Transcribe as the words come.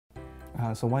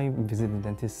So why visit the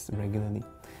dentist regularly?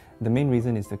 The main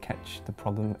reason is to catch the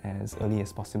problem as early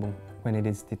as possible. When it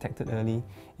is detected early,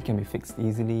 it can be fixed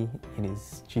easily, it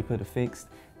is cheaper to fix,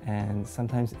 and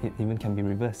sometimes it even can be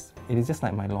reversed. It is just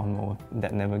like my lawnmower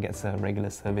that never gets a regular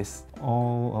service.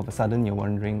 All of a sudden you're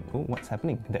wondering, oh, what's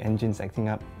happening? The engine's acting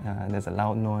up, there's a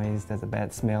loud noise, there's a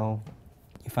bad smell.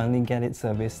 You finally get it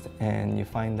serviced and you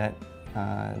find that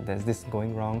there's this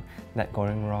going wrong, that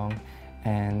going wrong,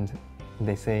 and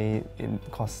they say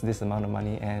it costs this amount of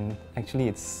money, and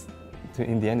actually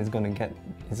in the end it's going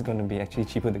to be actually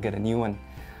cheaper to get a new one.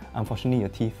 Unfortunately, your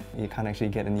teeth, you can't actually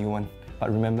get a new one.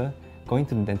 But remember, going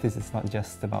to the dentist is not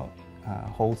just about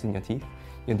holes in your teeth.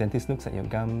 Your dentist looks at your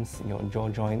gums, your jaw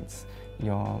joints,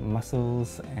 your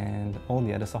muscles, and all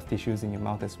the other soft tissues in your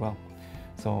mouth as well.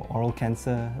 So oral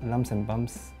cancer, lumps and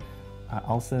bumps,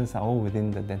 ulcers are all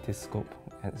within the dentist's scope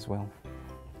as well.